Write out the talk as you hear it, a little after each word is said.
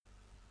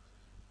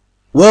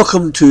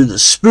Welcome to The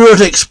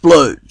Spirit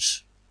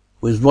Explodes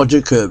with Roger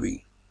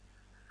Kirby.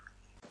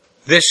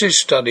 This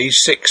is study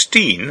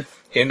 16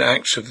 in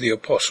Acts of the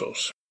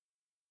Apostles,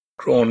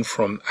 drawn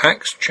from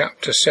Acts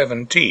chapter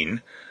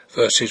 17,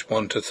 verses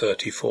 1 to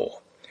 34,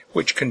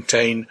 which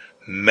contain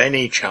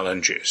many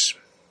challenges.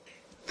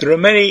 There are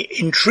many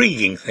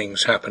intriguing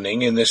things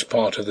happening in this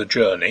part of the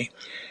journey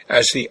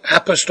as the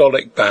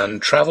apostolic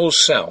band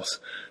travels south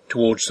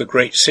towards the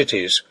great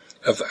cities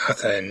of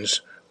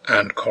Athens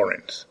and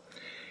Corinth.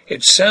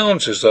 It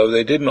sounds as though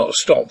they did not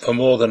stop for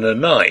more than a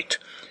night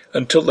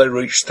until they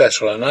reached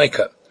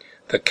Thessalonica,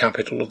 the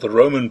capital of the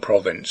Roman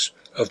province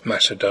of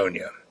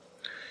Macedonia.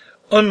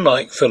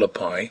 Unlike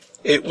Philippi,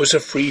 it was a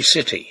free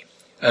city,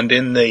 and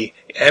in the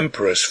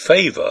emperor's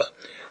favour,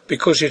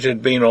 because it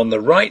had been on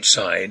the right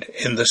side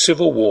in the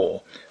civil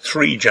war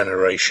 3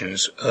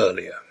 generations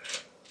earlier.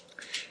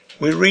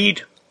 We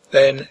read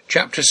then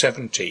chapter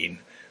 17,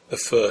 the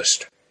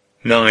first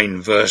 9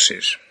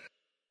 verses.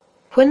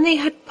 When they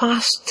had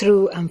passed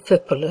through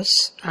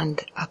Amphipolis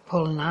and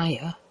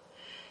Apollonia,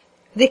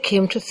 they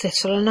came to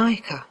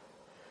Thessalonica,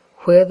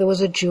 where there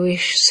was a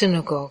Jewish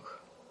synagogue.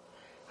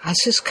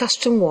 As his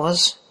custom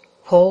was,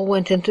 Paul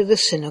went into the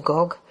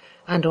synagogue,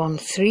 and on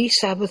 3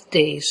 Sabbath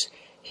days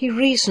he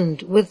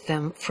reasoned with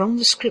them from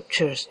the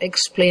Scriptures,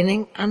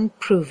 explaining and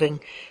proving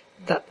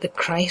that the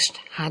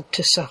Christ had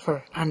to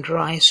suffer and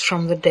rise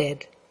from the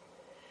dead.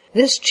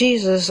 "This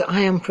Jesus I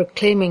am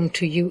proclaiming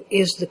to you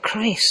is the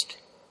Christ,"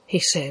 he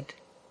said.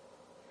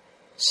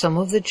 Some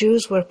of the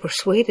Jews were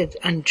persuaded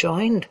and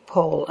joined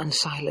Paul and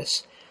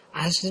Silas,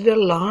 as did a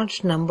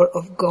large number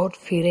of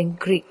God-fearing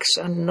Greeks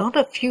and not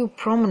a few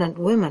prominent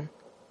women.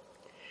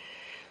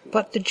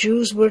 But the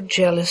Jews were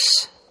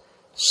jealous,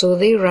 so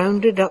they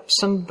rounded up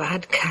some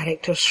bad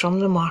characters from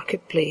the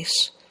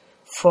marketplace,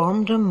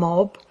 formed a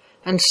mob,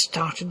 and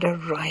started a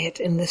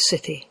riot in the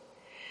city.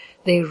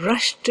 They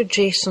rushed to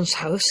Jason's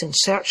house in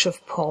search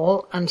of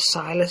Paul and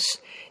Silas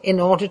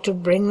in order to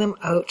bring them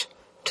out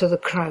to the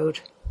crowd.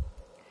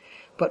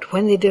 But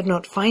when they did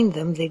not find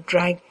them, they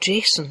dragged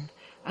Jason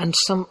and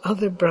some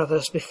other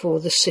brothers before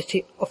the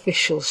city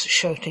officials,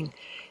 shouting,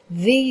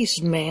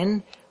 "These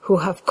men who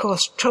have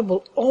caused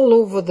trouble all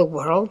over the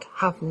world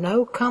have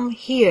now come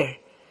here,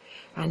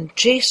 and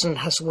Jason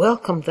has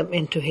welcomed them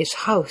into his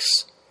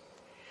house.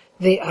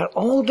 They are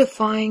all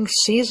defying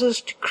Caesar's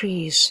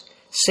decrees,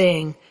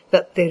 saying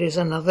that there is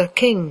another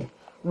king,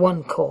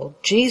 one called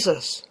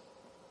Jesus."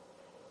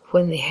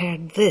 When they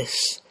heard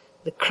this,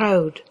 the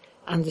crowd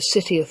and the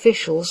city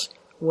officials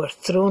were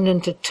thrown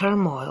into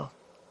turmoil.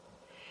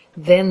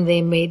 Then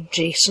they made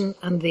Jason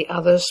and the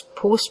others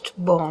post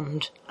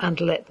bond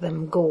and let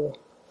them go.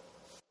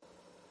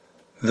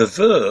 The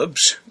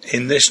verbs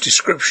in this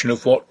description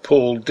of what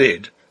Paul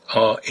did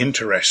are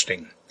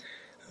interesting.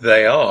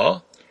 They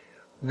are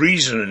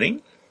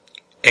reasoning,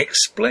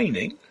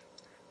 explaining,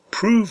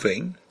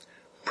 proving,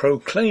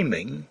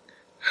 proclaiming,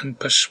 and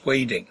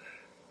persuading.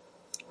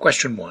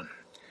 Question 1.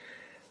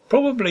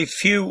 Probably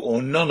few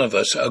or none of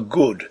us are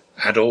good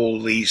at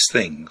all these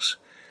things,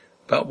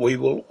 but we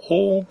will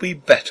all be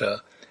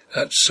better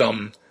at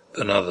some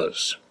than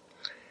others.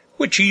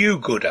 Which are you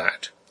good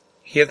at?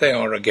 Here they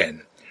are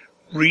again.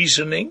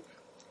 Reasoning,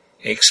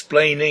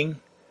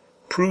 explaining,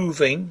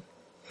 proving,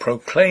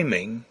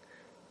 proclaiming,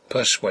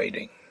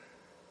 persuading.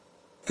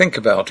 Think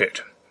about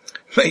it.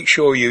 Make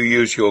sure you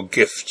use your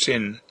gifts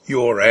in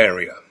your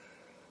area.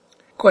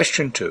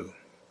 Question 2.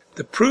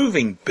 The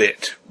proving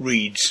bit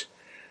reads,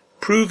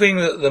 proving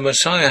that the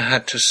Messiah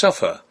had to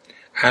suffer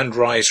and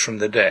rise from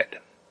the dead.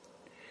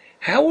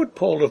 How would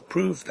Paul have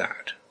proved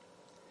that?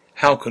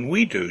 How can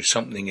we do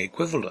something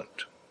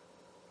equivalent?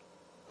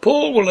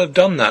 Paul will have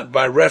done that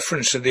by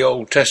reference to the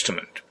Old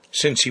Testament,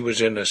 since he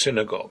was in a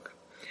synagogue.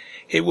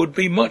 It would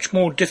be much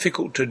more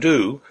difficult to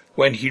do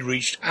when he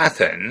reached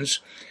Athens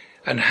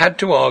and had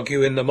to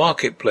argue in the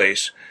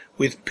marketplace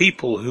with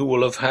people who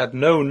will have had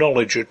no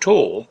knowledge at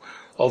all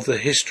of the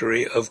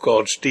history of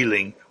God's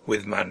dealing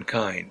with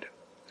mankind.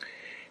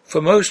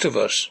 For most of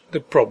us,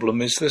 the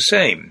problem is the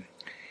same.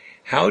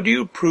 How do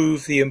you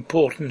prove the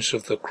importance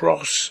of the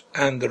cross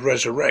and the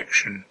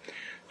resurrection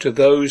to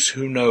those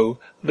who know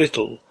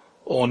little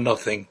or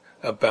nothing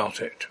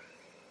about it?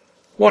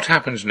 What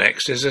happens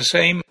next is the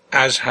same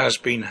as has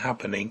been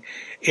happening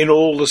in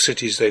all the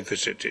cities they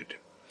visited.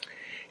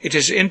 It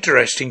is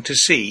interesting to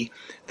see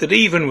that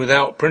even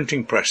without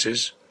printing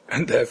presses,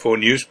 and therefore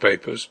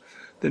newspapers,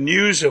 the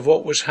news of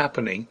what was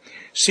happening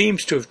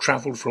seems to have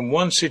travelled from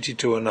one city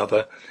to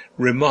another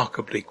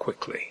remarkably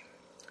quickly.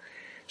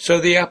 So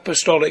the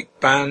apostolic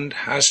band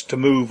has to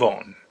move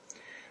on.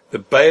 The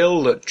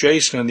bail that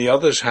Jason and the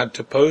others had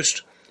to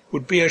post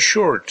would be a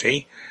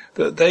surety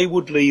that they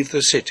would leave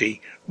the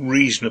city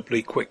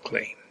reasonably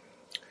quickly.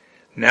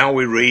 Now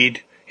we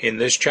read in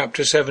this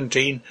chapter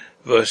 17,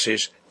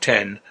 verses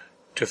 10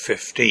 to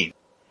 15.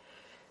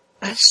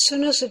 As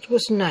soon as it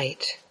was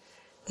night,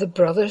 the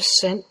brothers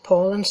sent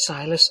Paul and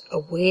Silas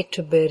away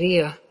to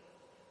Berea.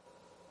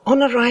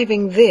 On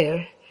arriving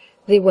there,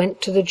 they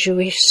went to the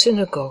Jewish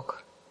synagogue.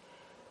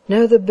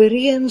 Now the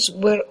Bereans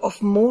were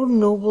of more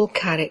noble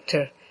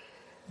character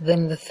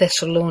than the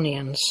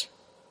Thessalonians,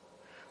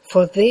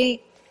 for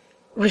they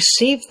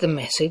received the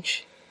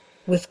message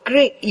with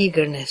great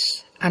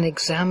eagerness and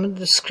examined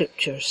the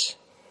Scriptures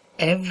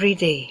every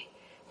day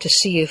to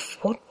see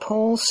if what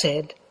Paul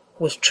said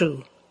was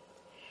true.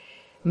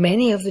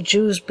 Many of the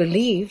Jews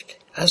believed,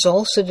 as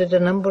also did a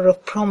number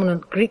of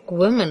prominent Greek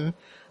women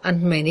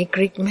and many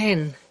Greek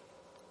men.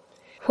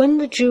 When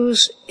the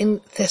Jews in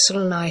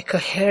Thessalonica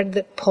heard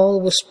that Paul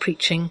was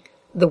preaching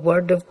the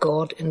word of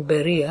God in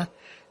Berea,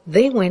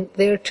 they went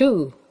there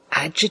too,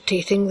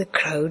 agitating the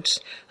crowds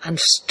and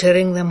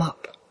stirring them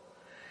up.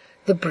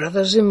 The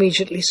brothers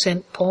immediately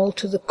sent Paul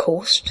to the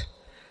coast,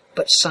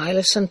 but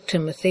Silas and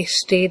Timothy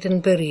stayed in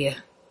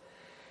Berea.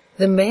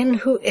 The men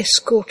who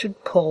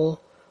escorted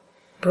Paul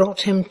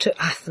brought him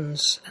to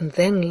Athens and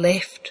then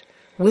left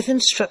with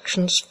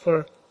instructions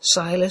for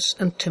Silas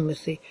and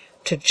Timothy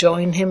to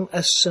join him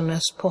as soon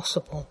as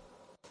possible.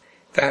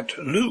 That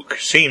Luke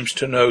seems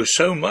to know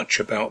so much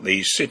about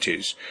these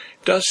cities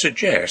does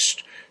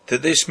suggest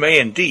that this may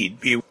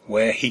indeed be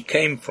where he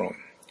came from.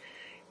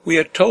 We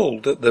are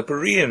told that the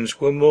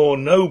Bereans were more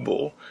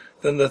noble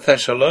than the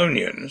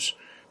Thessalonians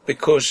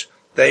because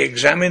they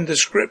examined the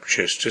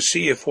Scriptures to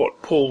see if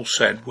what Paul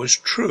said was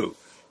true.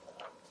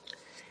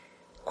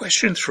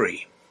 Question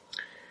 3.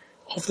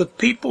 Of the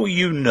people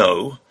you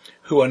know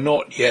who are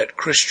not yet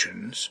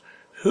Christians,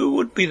 who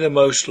would be the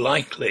most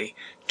likely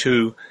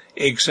to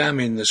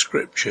examine the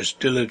Scriptures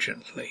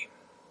diligently?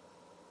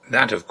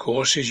 That, of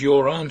course, is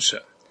your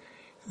answer.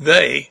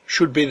 They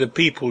should be the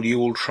people you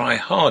will try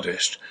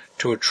hardest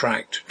to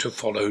attract to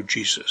follow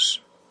Jesus.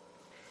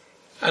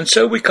 And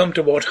so we come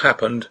to what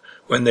happened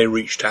when they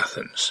reached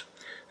Athens.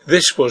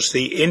 This was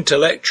the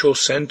intellectual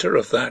centre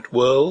of that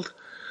world,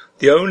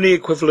 the only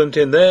equivalent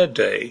in their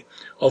day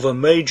of a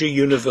major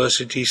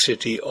university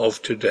city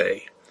of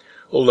today,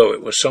 although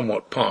it was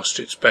somewhat past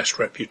its best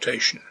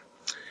reputation.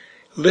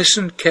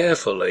 Listen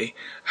carefully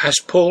as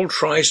Paul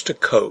tries to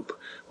cope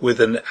with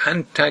an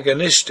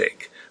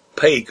antagonistic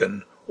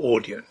pagan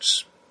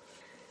audience.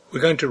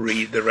 We're going to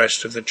read the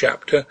rest of the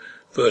chapter,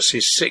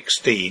 verses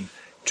 16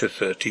 to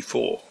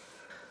 34.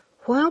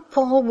 While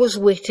Paul was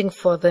waiting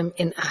for them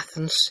in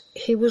Athens,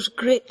 he was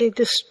greatly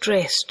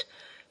distressed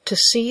to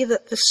see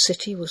that the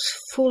city was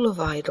full of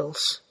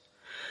idols.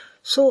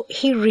 So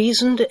he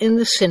reasoned in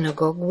the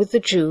synagogue with the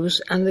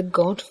Jews and the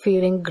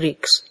God-fearing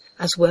Greeks,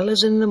 as well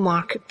as in the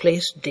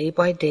marketplace day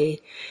by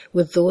day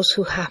with those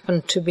who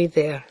happened to be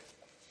there.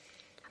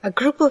 A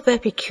group of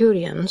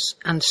Epicureans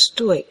and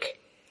Stoic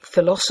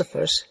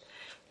philosophers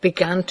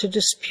began to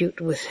dispute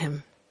with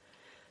him.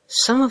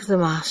 Some of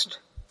them asked,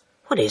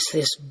 "What is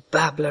this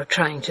babbler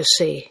trying to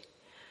say?"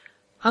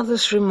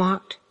 Others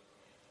remarked,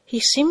 "He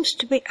seems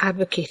to be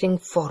advocating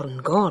foreign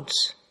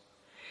gods."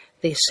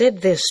 They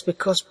said this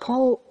because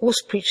Paul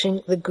was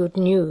preaching the good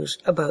news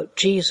about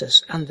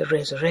Jesus and the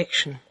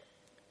resurrection.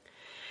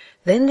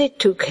 Then they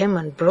took him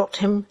and brought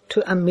him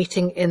to a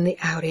meeting in the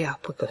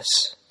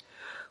Areopagus,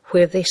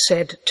 where they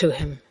said to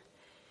him,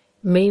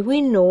 "May we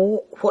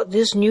know what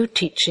this new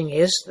teaching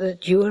is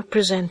that you are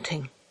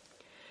presenting?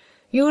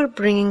 You are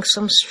bringing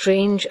some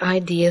strange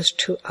ideas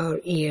to our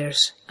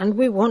ears, and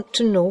we want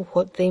to know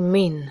what they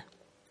mean."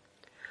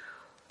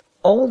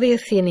 All the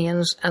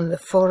Athenians and the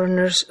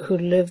foreigners who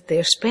lived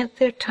there spent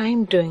their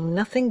time doing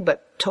nothing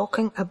but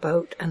talking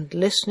about and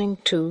listening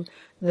to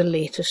the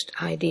latest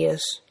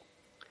ideas.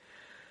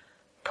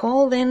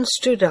 Paul then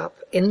stood up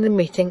in the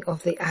meeting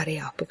of the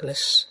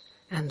Areopagus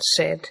and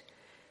said,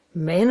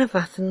 "Men of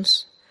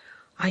Athens,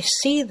 I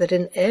see that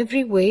in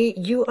every way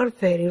you are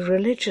very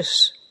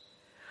religious.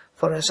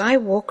 For as I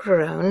walk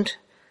around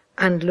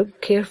and look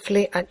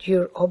carefully at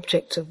your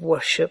objects of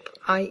worship,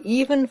 I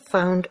even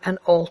found an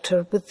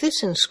altar with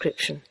this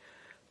inscription,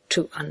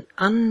 'To an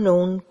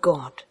unknown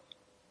God.'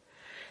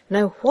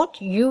 Now what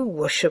you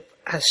worship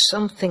as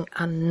something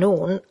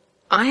unknown,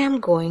 I am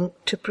going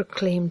to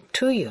proclaim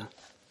to you.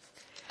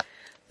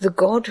 The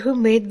God who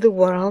made the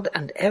world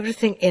and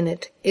everything in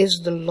it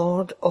is the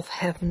Lord of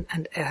heaven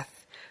and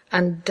earth,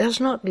 and does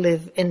not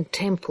live in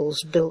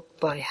temples built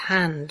by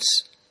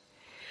hands.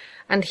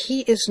 And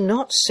he is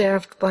not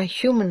served by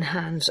human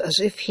hands as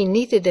if he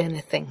needed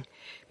anything,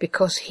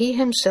 because he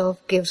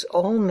himself gives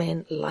all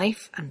men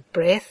life and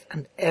breath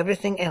and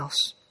everything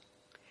else.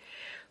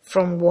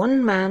 From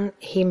one man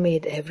he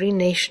made every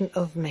nation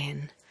of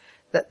men,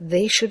 that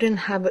they should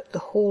inhabit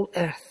the whole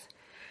earth,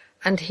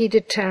 and he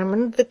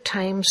determined the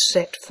times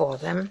set for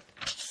them,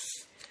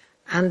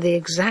 and the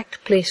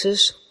exact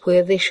places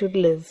where they should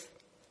live.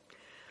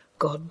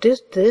 God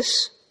did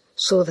this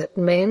so that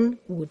men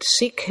would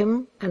seek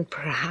him and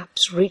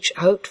perhaps reach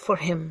out for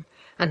him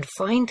and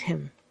find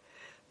him,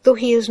 though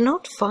he is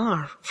not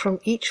far from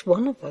each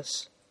one of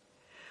us.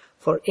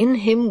 For in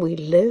him we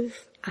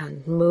live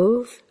and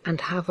move and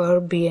have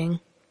our being.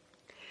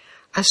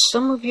 As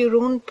some of your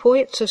own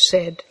poets have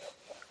said,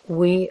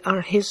 we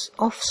are his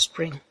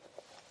offspring.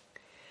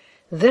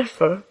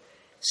 Therefore,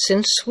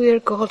 since we are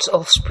God's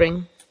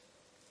offspring,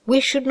 We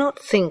should not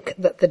think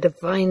that the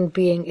divine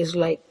being is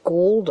like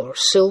gold or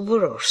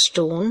silver or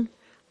stone,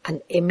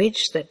 an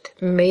image that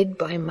made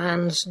by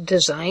man's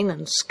design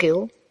and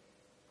skill.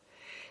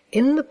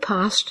 In the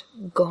past,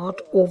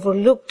 God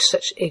overlooked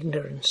such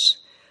ignorance,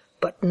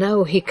 but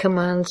now he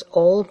commands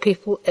all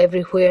people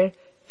everywhere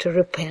to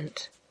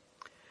repent.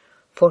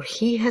 For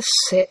he has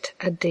set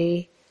a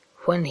day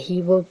when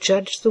he will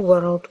judge the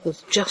world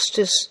with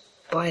justice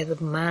by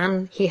the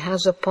man he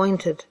has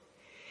appointed.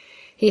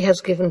 He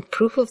has given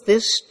proof of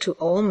this to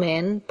all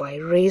men by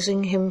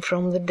raising him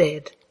from the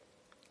dead.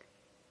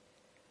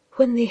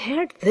 When they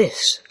heard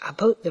this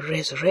about the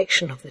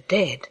resurrection of the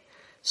dead,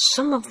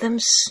 some of them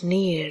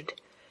sneered,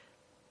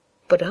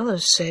 but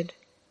others said,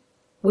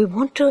 "We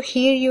want to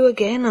hear you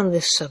again on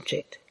this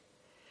subject."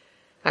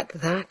 At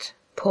that,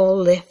 Paul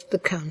left the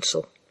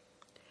council.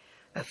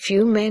 A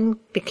few men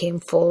became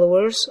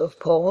followers of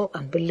Paul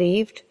and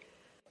believed.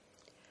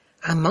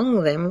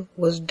 Among them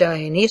was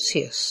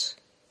Dionysius,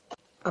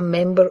 a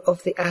member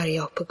of the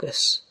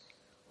Areopagus,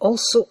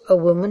 also a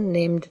woman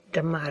named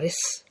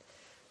Damaris,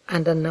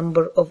 and a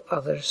number of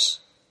others.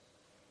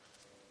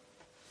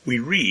 We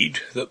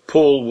read that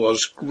Paul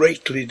was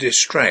greatly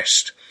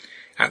distressed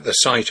at the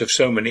sight of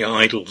so many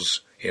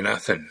idols in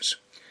Athens.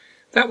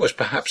 That was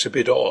perhaps a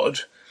bit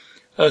odd,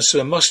 as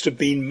there must have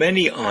been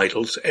many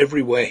idols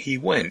everywhere he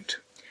went.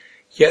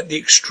 Yet the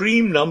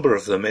extreme number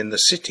of them in the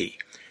city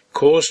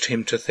caused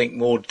him to think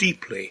more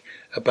deeply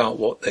about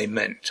what they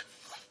meant.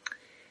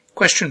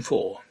 Question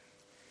 4.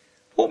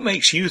 What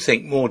makes you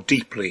think more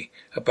deeply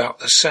about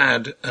the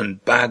sad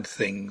and bad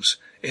things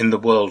in the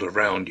world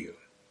around you?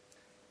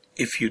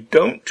 If you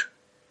don't,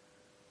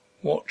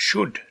 what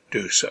should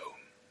do so?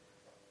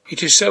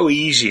 It is so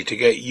easy to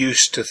get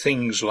used to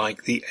things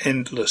like the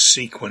endless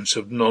sequence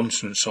of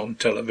nonsense on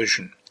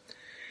television.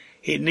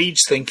 It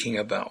needs thinking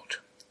about.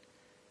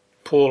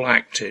 Paul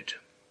acted.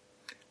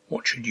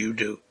 What should you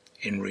do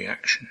in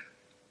reaction?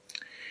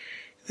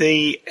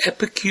 The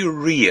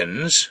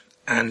Epicureans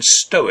and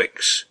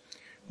Stoics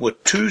were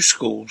two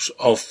schools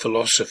of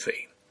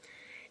philosophy.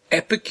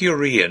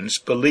 Epicureans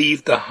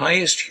believed the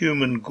highest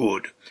human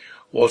good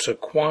was a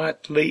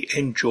quietly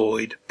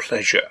enjoyed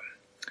pleasure.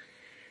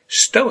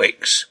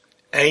 Stoics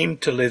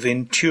aimed to live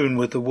in tune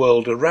with the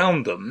world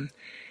around them,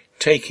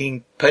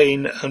 taking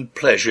pain and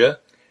pleasure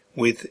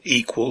with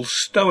equal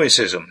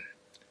stoicism.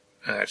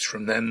 That's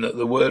from them that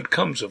the word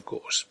comes, of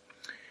course.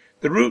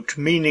 The root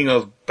meaning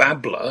of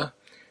babbler,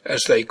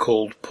 as they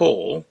called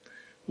Paul,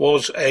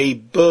 was a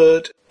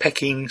bird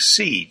pecking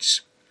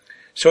seeds.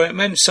 So it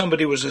meant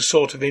somebody was a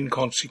sort of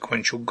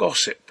inconsequential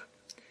gossip.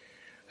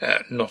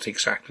 Not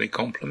exactly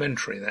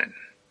complimentary then.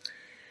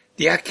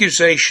 The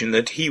accusation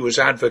that he was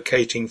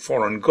advocating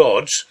foreign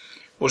gods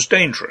was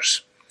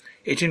dangerous.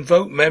 It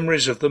invoked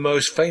memories of the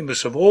most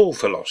famous of all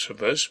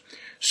philosophers,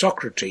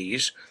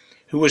 Socrates,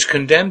 who was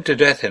condemned to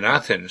death in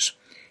Athens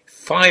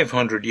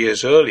 500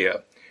 years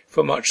earlier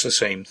for much the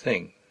same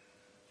thing.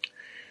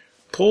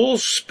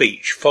 Paul's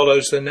speech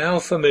follows the now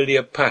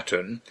familiar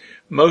pattern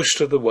most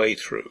of the way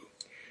through,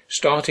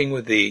 starting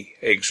with the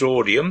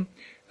exordium,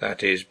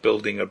 that is,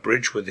 building a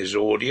bridge with his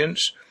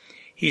audience.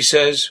 He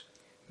says,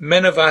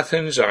 "Men of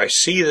Athens, I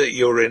see that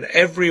you're in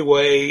every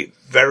way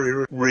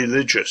very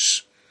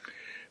religious."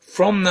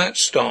 From that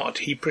start,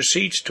 he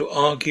proceeds to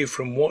argue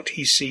from what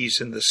he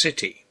sees in the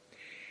city.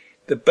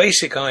 The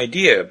basic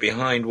idea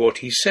behind what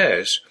he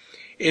says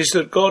is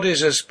that God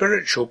is a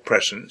spiritual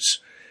presence,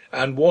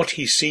 and what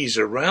he sees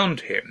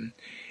around him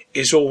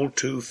is all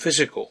too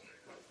physical.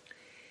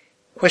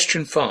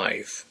 Question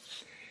 5.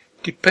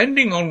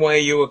 Depending on where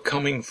you are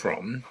coming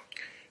from,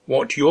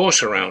 what your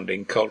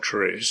surrounding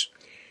culture is,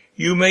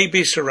 you may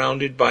be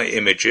surrounded by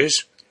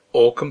images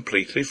or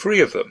completely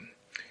free of them.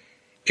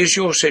 Is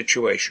your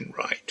situation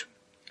right?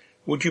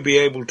 Would you be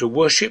able to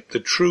worship the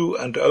true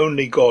and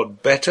only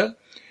God better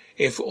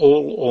if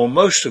all or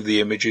most of the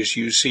images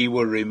you see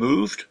were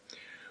removed?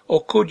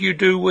 Or could you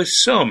do with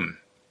some,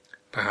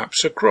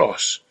 perhaps a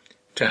cross,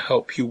 to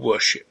help you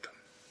worship?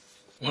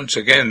 Once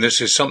again,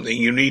 this is something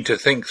you need to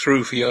think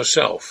through for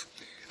yourself.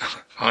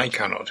 I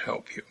cannot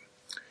help you.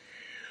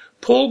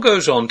 Paul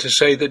goes on to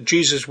say that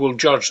Jesus will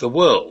judge the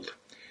world,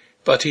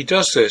 but he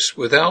does this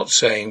without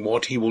saying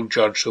what he will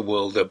judge the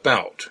world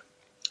about.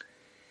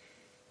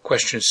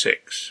 Question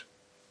 6.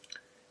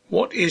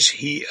 What is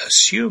he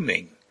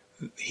assuming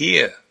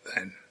here,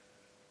 then?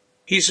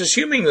 He's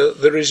assuming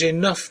that there is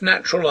enough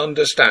natural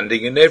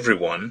understanding in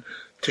everyone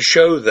to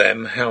show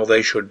them how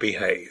they should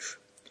behave.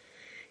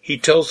 He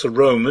tells the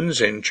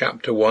Romans in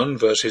chapter 1,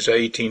 verses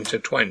 18 to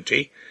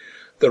 20,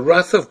 "The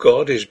wrath of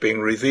God is being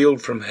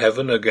revealed from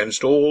heaven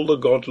against all the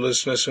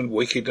godlessness and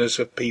wickedness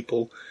of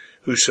people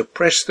who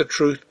suppress the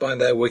truth by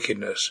their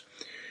wickedness,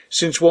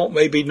 since what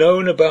may be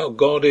known about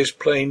God is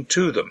plain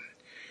to them,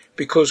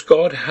 because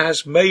God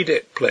has made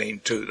it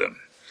plain to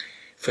them.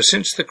 For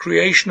since the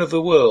creation of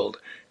the world,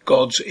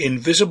 God's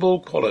invisible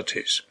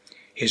qualities,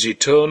 his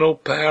eternal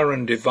power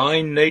and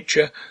divine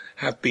nature,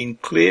 have been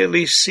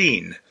clearly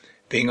seen,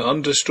 being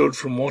understood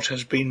from what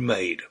has been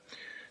made,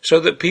 so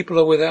that people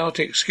are without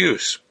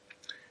excuse.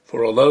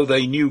 For although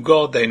they knew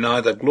God, they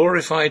neither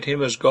glorified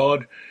him as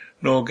God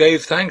nor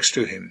gave thanks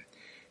to him.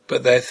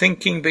 But their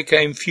thinking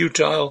became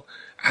futile,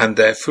 and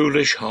their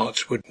foolish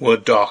hearts were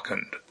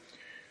darkened.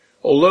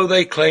 Although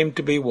they claimed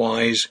to be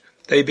wise,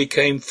 they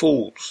became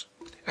fools,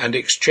 and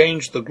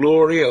exchanged the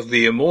glory of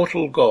the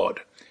immortal God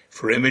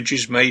for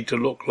images made to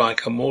look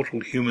like a mortal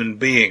human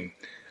being,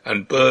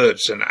 and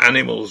birds and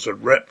animals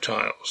and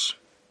reptiles.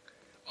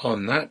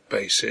 On that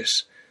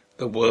basis,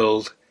 the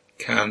world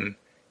can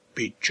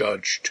be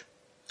judged.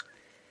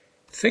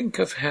 Think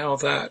of how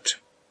that,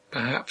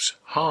 perhaps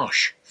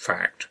harsh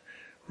fact,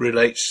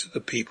 relates to the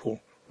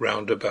people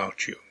round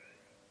about you.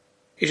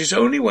 It is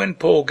only when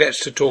Paul gets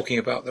to talking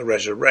about the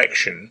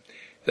resurrection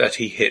that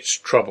he hits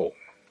trouble.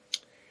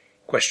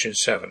 Question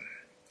 7.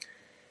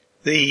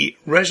 The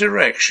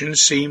resurrection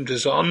seemed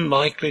as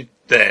unlikely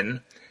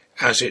then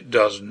as it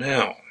does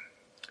now.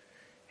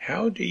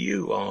 How do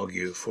you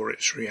argue for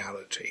its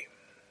reality?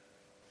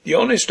 The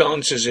honest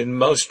answers in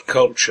most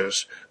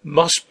cultures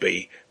must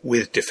be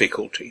with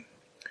difficulty.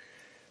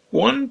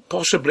 One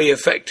possibly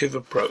effective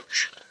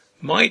approach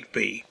might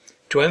be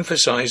to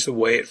emphasize the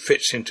way it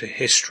fits into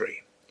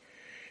history.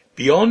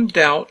 Beyond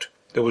doubt,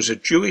 there was a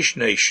Jewish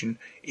nation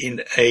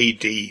in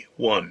AD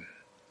 1.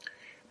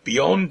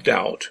 Beyond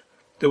doubt,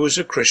 there was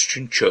a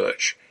Christian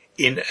church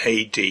in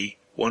AD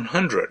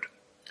 100.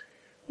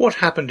 What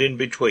happened in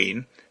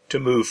between to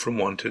move from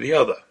one to the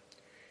other?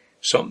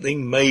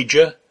 Something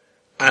major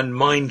and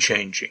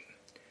mind-changing.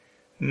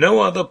 No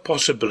other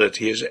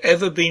possibility has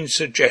ever been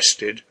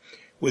suggested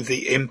with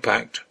the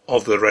impact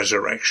of the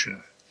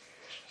resurrection.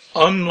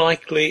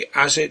 Unlikely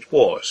as it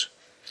was,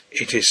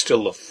 it is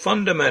still the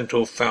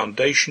fundamental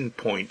foundation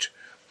point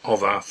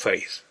of our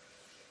faith.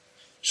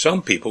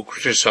 Some people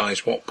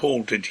criticize what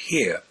Paul did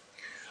here,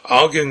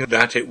 arguing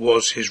that it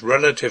was his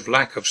relative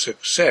lack of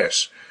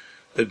success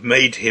that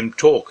made him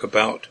talk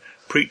about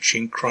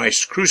preaching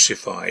Christ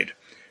crucified,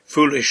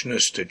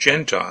 foolishness to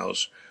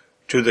Gentiles,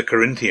 to the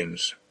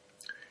Corinthians.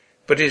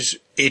 But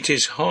it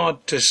is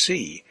hard to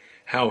see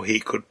how he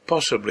could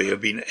possibly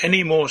have been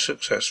any more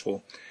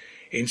successful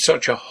in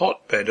such a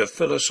hotbed of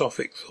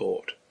philosophic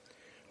thought,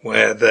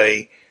 where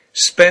they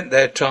spent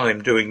their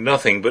time doing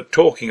nothing but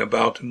talking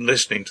about and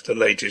listening to the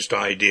latest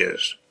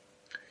ideas.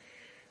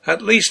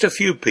 At least a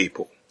few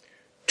people,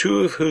 2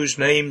 of whose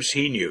names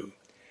he knew,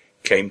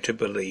 came to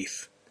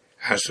belief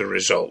as the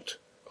result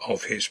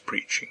of his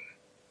preaching.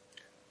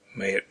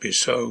 May it be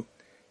so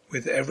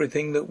with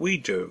everything that we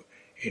do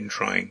in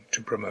trying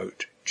to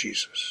promote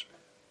Jesus.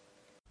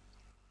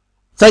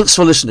 Thanks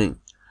for listening.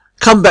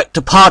 Come back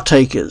to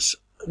Partakers,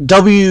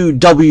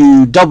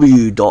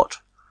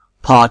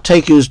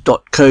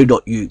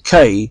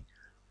 www.partakers.co.uk,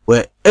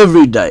 where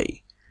every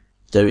day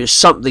there is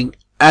something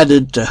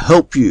added to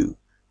help you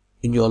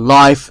in your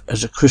life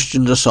as a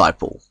Christian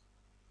disciple.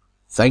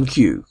 Thank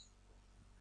you.